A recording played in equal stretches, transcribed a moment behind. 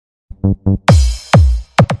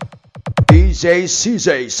DJ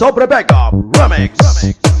CJ Sobre Backup Remix.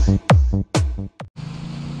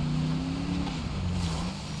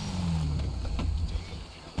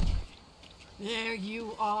 There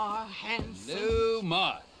you are, handsome. Hello,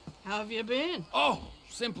 Maude. How have you been? Oh,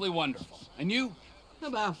 simply wonderful. And you?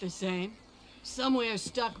 About the same. Somewhere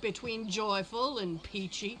stuck between joyful and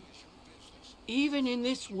peachy. Even in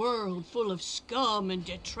this world full of scum and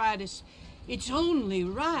detritus, it's only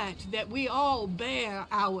right that we all bear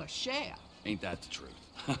our share. Ain't that the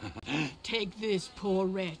truth? Take this poor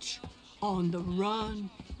wretch, on the run,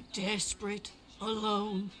 desperate,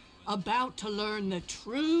 alone, about to learn the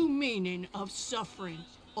true meaning of suffering,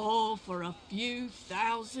 all for a few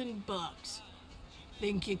 $1,000.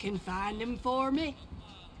 Think you can find him for me?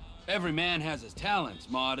 Every man has his talents,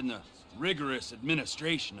 Maude, and the rigorous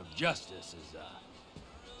administration of justice is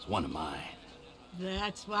one of mine.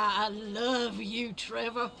 That's why I love you,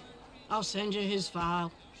 Trevor. I'll send you his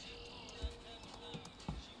file.